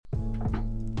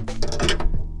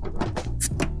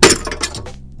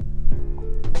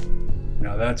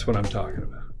that's what I'm talking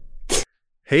about.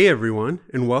 Hey everyone,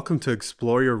 and welcome to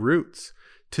Explore Your Roots.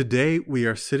 Today we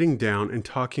are sitting down and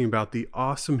talking about the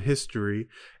awesome history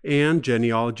and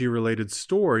genealogy-related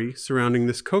story surrounding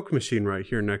this Coke machine right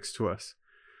here next to us.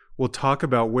 We'll talk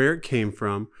about where it came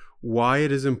from, why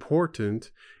it is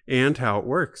important, and how it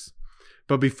works.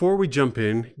 But before we jump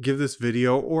in, give this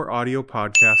video or audio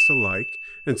podcast a like,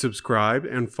 and subscribe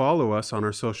and follow us on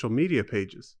our social media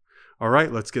pages. All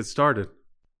right, let's get started.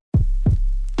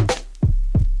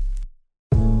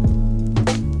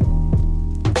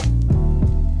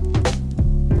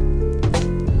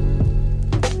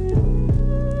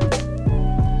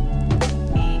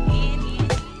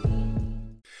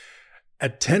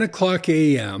 At 10 o'clock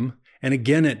a.m. and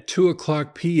again at 2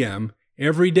 o'clock p.m.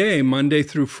 every day, Monday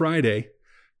through Friday,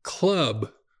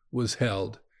 club was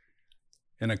held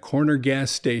in a corner gas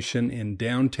station in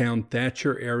downtown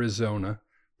Thatcher, Arizona,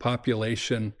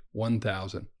 population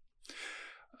 1,000.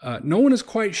 No one is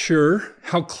quite sure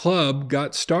how club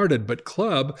got started, but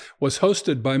club was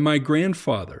hosted by my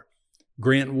grandfather,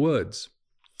 Grant Woods.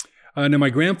 Now,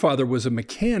 my grandfather was a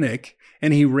mechanic,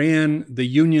 and he ran the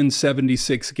Union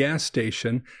 76 gas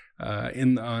station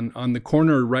on the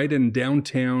corner right in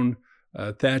downtown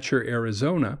Thatcher,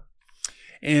 Arizona.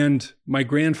 And my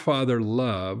grandfather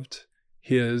loved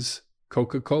his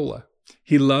Coca-Cola.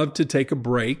 He loved to take a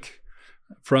break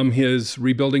from his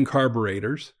rebuilding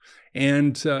carburetors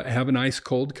and have an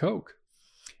ice-cold Coke.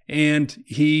 And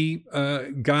he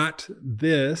got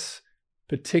this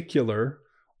particular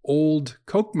old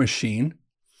Coke machine.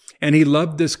 And he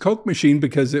loved this Coke machine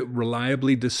because it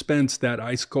reliably dispensed that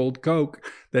ice-cold Coke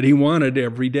that he wanted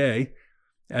every day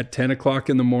at 10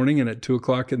 o'clock in the morning and at 2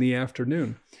 o'clock in the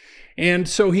afternoon. And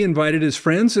so he invited his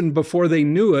friends, and before they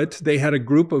knew it, they had a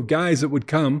group of guys that would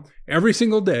come every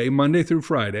single day, Monday through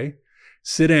Friday,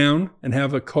 sit down and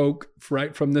have a Coke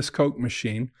right from this Coke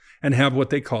machine and have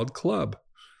what they called club.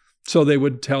 So they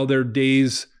would tell their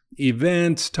day's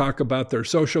events, talk about their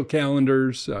social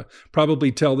calendars,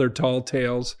 probably tell their tall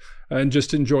tales, and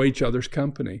just enjoy each other's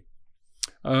company.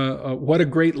 What a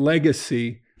great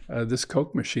legacy this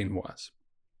Coke machine was.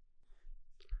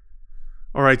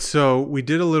 All right, so we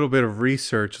did a little bit of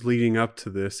research leading up to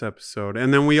this episode,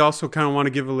 and then we also kind of want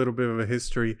to give a little bit of a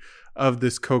history of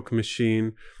this Coke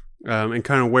machine and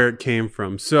kind of where it came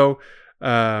from. So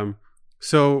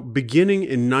beginning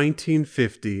in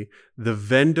 1950, the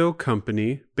Vendo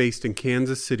Company, based in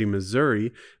Kansas City,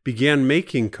 Missouri, began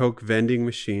making Coke vending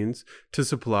machines to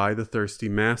supply the thirsty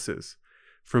masses.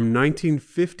 From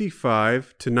 1955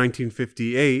 to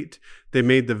 1958, they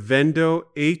made the Vendo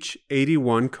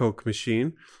H81 Coke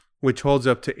machine, which holds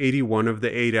up to 81 of the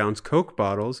 8-ounce Coke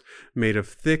bottles made of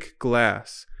thick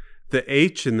glass. The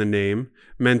H in the name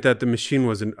meant that the machine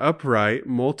was an upright,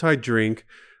 multi-drink,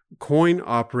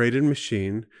 coin-operated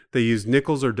machine that used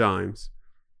nickels or dimes.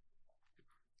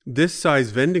 This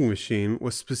size vending machine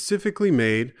was specifically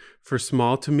made for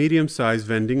small to medium-sized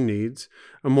vending needs,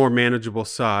 a more manageable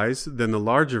size than the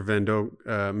larger Vendo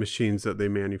machines that they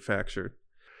manufactured.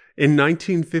 In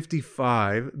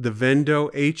 1955, the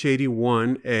Vendo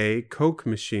H81A Coke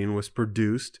machine was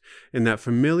produced in that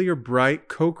familiar bright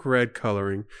Coke red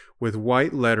coloring with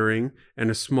white lettering and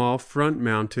a small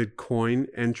front-mounted coin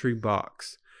entry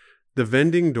box. The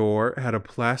vending door had a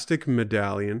plastic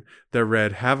medallion that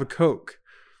read, "Have a Coke."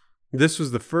 This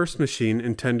was the first machine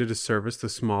intended to service the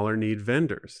smaller need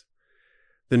vendors.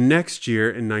 The next year,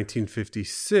 in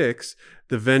 1956,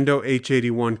 the Vendo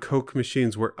H81 Coke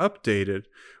machines were updated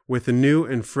with a new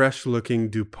and fresh-looking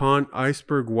DuPont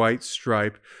iceberg white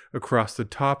stripe across the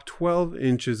top 12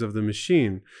 inches of the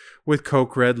machine, with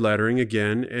Coke red lettering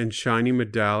again and shiny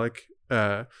metallic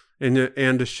and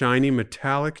a shiny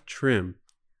metallic trim.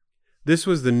 This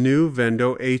was the new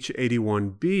Vendo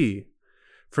H81B.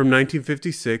 From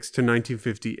 1956 to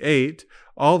 1958,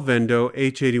 all Vendo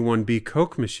H81B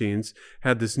Coke machines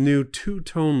had this new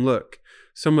two-tone look.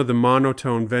 Some of the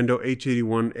monotone Vendo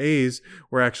H81As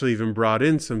were actually even brought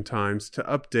in sometimes to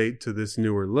update to this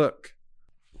newer look.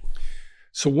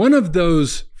 So one of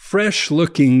those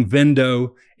fresh-looking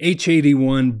Vendo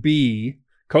H81B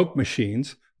Coke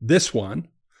machines, this one,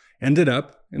 ended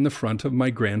up in the front of my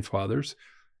grandfather's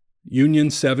Union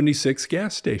 76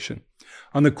 gas station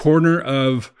on the corner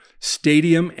of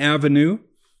Stadium Avenue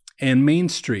and Main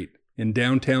Street in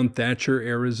downtown Thatcher,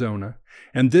 Arizona.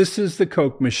 And this is the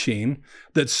Coke machine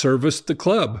that serviced the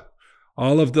club.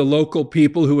 All of the local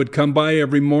people who would come by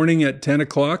every morning at 10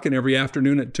 o'clock and every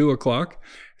afternoon at 2 o'clock,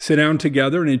 sit down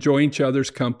together and enjoy each other's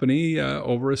company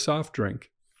over a soft drink.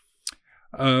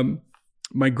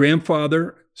 My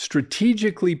grandfather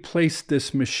strategically placed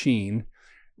this machine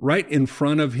right in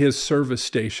front of his service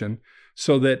station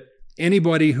so that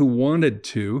anybody who wanted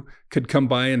to could come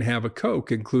by and have a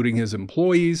Coke, including his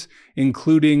employees,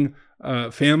 including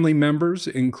family members,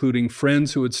 including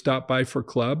friends who would stop by for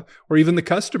club, or even the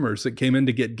customers that came in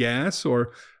to get gas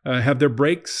or have their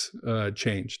brakes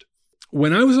changed.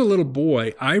 When I was a little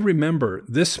boy, I remember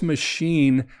this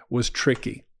machine was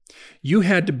tricky. You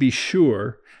had to be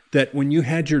sure that when you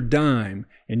had your dime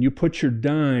and you put your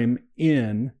dime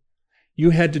in, you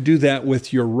had to do that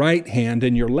with your right hand,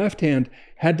 and your left hand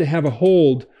had to have a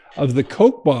hold of the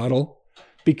Coke bottle,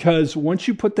 because once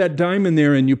you put that dime in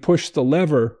there and you push the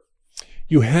lever,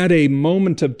 you had a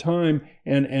moment of time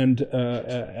and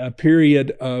a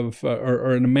period of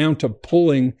or an amount of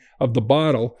pulling of the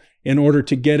bottle in order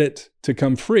to get it to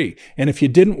come free. And if you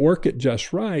didn't work it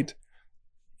just right,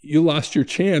 you lost your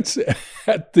chance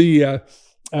at the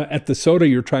soda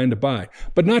you're trying to buy.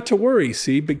 But not to worry,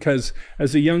 see, because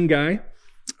as a young guy,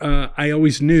 I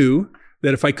always knew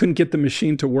that if I couldn't get the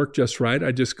machine to work just right,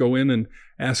 I'd just go in and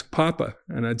ask Papa.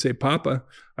 And I'd say, Papa,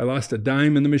 I lost a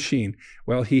dime in the machine.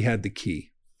 Well, he had the key.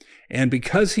 And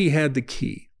because he had the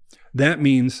key, that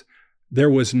means there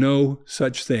was no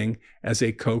such thing as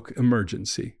a Coke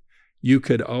emergency. You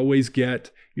could always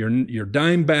get your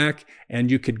dime back,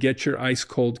 and you could get your ice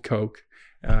cold Coke.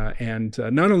 And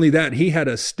not only that, he had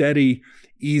a steady,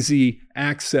 easy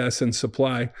access and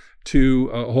supply to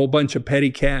a whole bunch of petty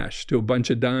cash, to a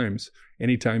bunch of dimes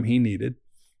anytime he needed.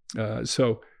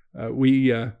 So we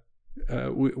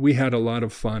had a lot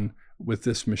of fun with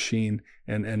this machine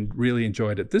and really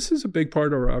enjoyed it. This is a big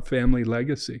part of our family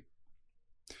legacy.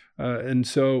 And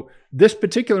so this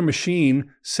particular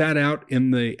machine sat out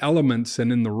in the elements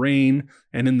and in the rain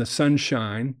and in the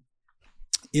sunshine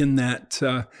in that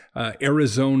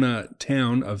Arizona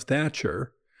town of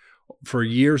Thatcher for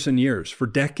years and years, for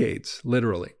decades,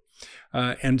 literally.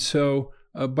 And so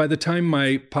by the time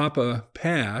my papa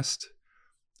passed,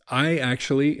 I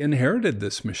actually inherited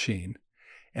this machine,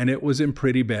 and it was in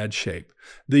pretty bad shape.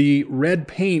 The red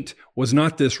paint was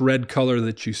not this red color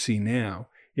that you see now.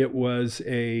 It was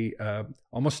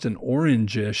almost an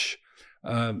orangish,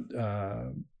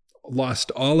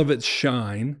 lost all of its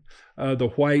shine.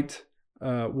 The white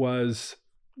was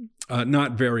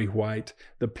not very white.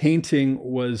 The painting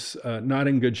was not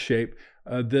in good shape.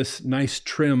 This nice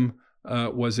trim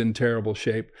was in terrible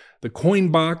shape. The coin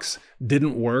box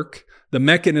didn't work. The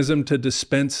mechanism to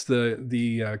dispense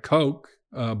the Coke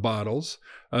bottles,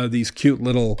 these cute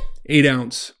little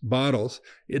 8-ounce bottles,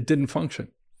 it didn't function.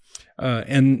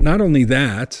 And not only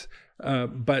that,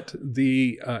 but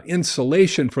the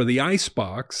insulation for the ice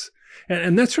box,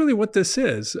 and that's really what this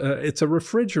is. It's a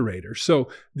refrigerator. So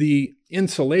the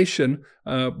insulation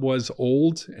was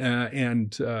old,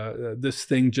 and this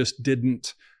thing just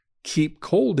didn't keep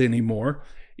cold anymore,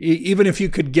 even if you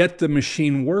could get the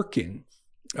machine working.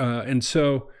 And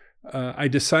so I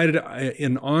decided,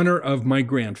 in honor of my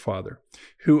grandfather,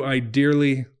 who I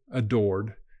dearly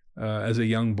adored as a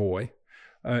young boy,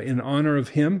 in honor of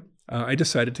him, I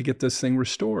decided to get this thing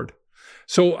restored.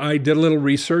 So I did a little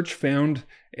research, found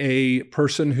a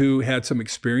person who had some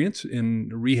experience in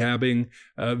rehabbing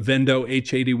Vendo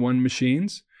H81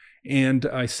 machines, and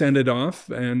I sent it off,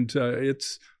 and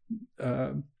it's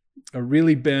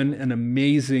really been an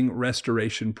amazing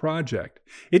restoration project.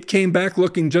 It came back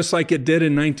looking just like it did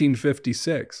in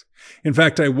 1956. In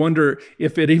fact, I wonder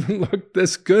if it even looked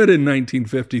this good in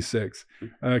 1956,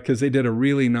 because they did a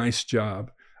really nice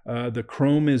job. The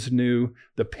chrome is new.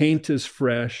 The paint is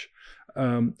fresh.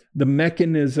 The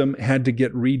mechanism had to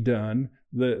get redone.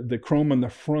 The chrome on the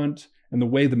front and the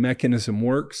way the mechanism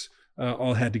works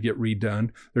all had to get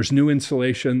redone. There's new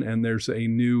insulation, and there's a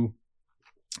new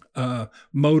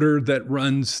motor that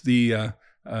runs the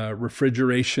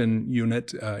refrigeration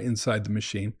unit inside the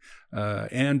machine.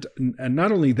 And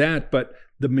not only that, but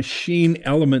the machine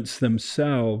elements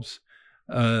themselves,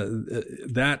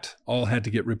 that all had to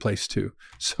get replaced too.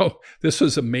 So this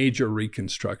was a major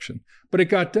reconstruction, but it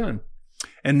got done.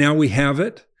 And now we have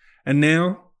it. And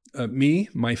now me,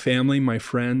 my family, my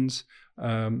friends,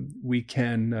 we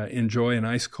can enjoy an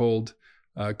ice cold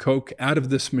Coke out of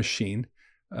this machine,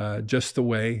 just the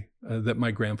way that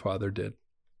my grandfather did.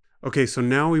 Okay, so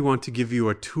now we want to give you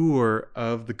a tour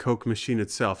of the Coke machine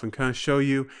itself and kind of show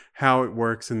you how it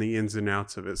works and the ins and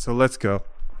outs of it. So let's go.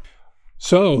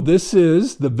 So this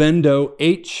is the Vendo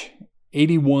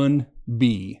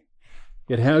H81B.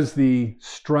 It has the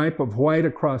stripe of white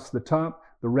across the top,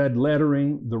 the red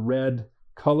lettering, the red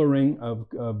coloring of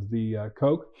the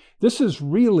Coke. This is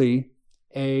really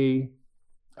a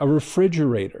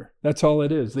refrigerator. That's all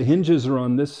it is. The hinges are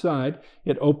on this side.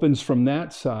 It opens from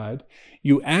that side.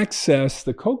 You access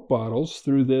the Coke bottles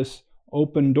through this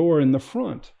open door in the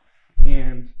front.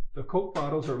 And the Coke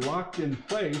bottles are locked in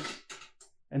place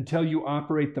until you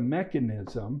operate the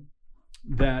mechanism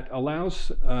that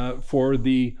allows for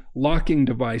the locking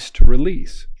device to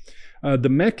release. The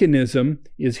mechanism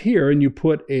is here, and you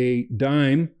put a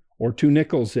dime or 2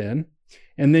 nickels in,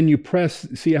 and then you press,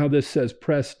 see how this says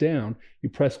press down? You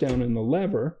press down on the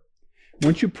lever.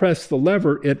 Once you press the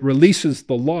lever, it releases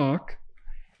the lock,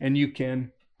 and you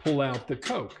can pull out the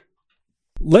Coke.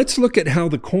 Let's look at how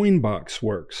the coin box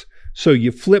works. So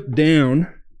you flip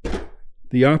down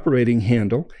the operating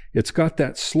handle. It's got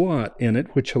that slot in it,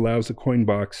 which allows the coin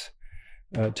box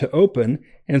to open.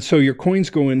 And so your coins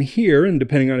go in here, and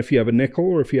depending on if you have a nickel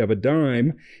or if you have a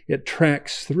dime, it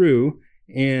tracks through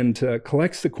and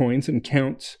collects the coins and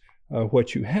counts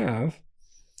what you have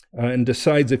and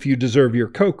decides if you deserve your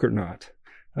Coke or not.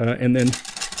 And then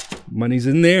money's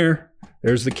in there.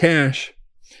 There's the cash.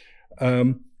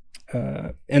 And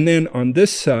then on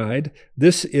this side,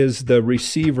 this is the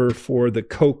receiver for the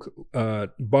Coke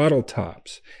bottle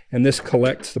tops. And this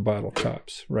collects the bottle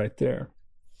tops right there.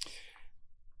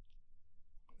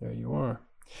 There you are.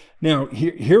 Now,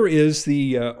 here is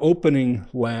the opening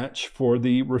latch for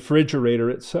the refrigerator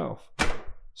itself.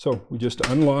 So we just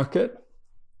unlock it.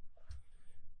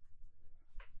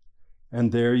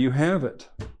 And there you have it.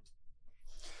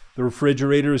 The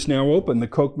refrigerator is now open. The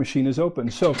Coke machine is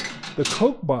open. So the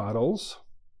Coke bottles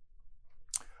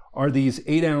are these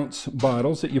 8-ounce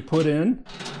bottles that you put in,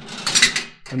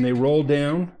 and they roll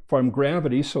down from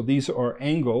gravity. So these are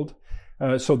angled.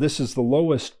 So this is the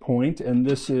lowest point, and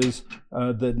this is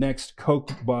the next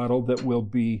Coke bottle that will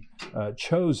be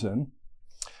chosen.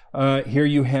 Here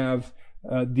you have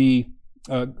the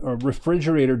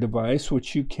refrigerator device,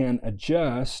 which you can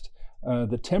adjust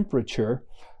the temperature.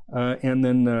 And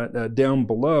then down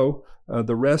below,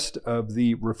 the rest of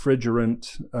the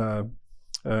refrigerant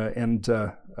and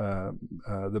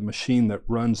the machine that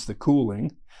runs the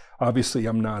cooling. Obviously,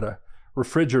 I'm not a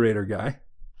refrigerator guy.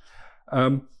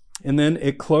 And then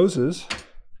it closes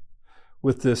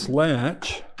with this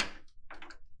latch.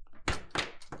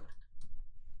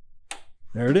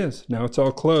 There it is. Now it's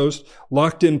all closed,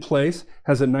 locked in place,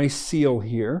 has a nice seal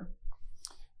here.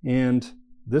 And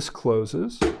this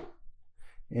closes.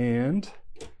 And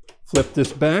flip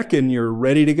this back and you're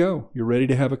ready to go. You're ready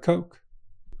to have a Coke.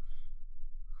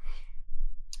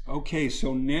 Okay,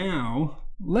 so now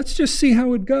let's just see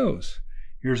how it goes.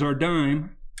 Here's our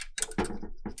dime.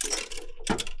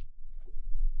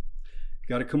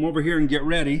 Got to come over here and get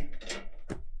ready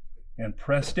and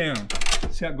press down.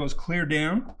 See how it goes clear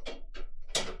down?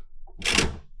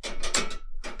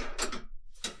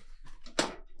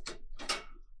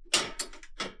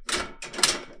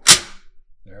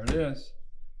 There it is.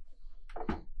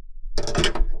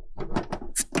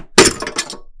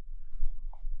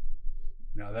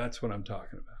 Now that's what I'm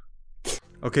talking about.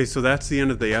 Okay, so that's the end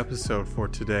of the episode for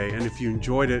today. And if you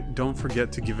enjoyed it, don't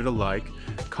forget to give it a like,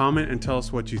 comment and tell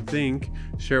us what you think,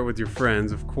 share it with your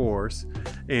friends, of course,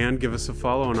 and give us a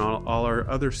follow on all our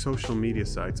other social media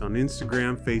sites on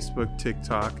Instagram, Facebook,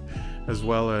 TikTok, as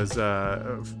well as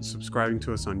subscribing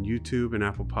to us on YouTube and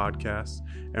Apple Podcasts.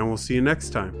 And we'll see you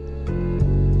next time.